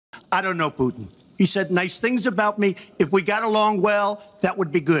I don't know Putin. He said nice things about me. If we got along well, that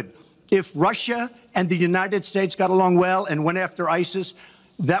would be good. If Russia and the United States got along well and went after ISIS,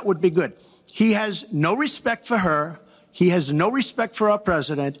 that would be good. He has no respect for her. He has no respect for our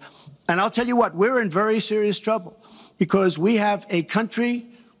president. And I'll tell you what, we're in very serious trouble because we have a country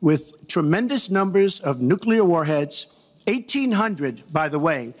with tremendous numbers of nuclear warheads, 1,800, by the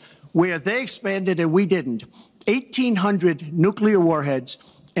way, where they expanded and we didn't. 1,800 nuclear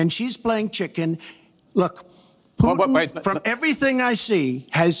warheads, and she's playing chicken. Look, Putin, from everything I see,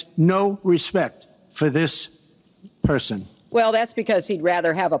 has no respect for this person. Well, that's because he'd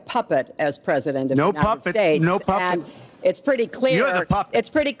rather have a puppet as president of the United States. No puppet. And it's pretty clear. You're the puppet. It's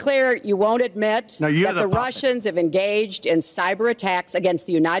pretty clear you won't admit that the Russians have engaged in cyber attacks against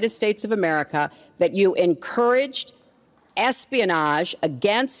the United States of America, that you encouraged espionage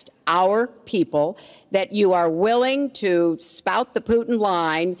against our people, that you are willing to spout the Putin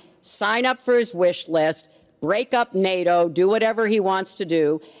line, sign up for his wish list, break up NATO, do whatever he wants to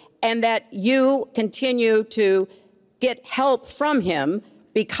do, and that you continue to get help from him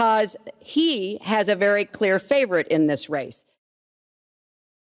because he has a very clear favorite in this race.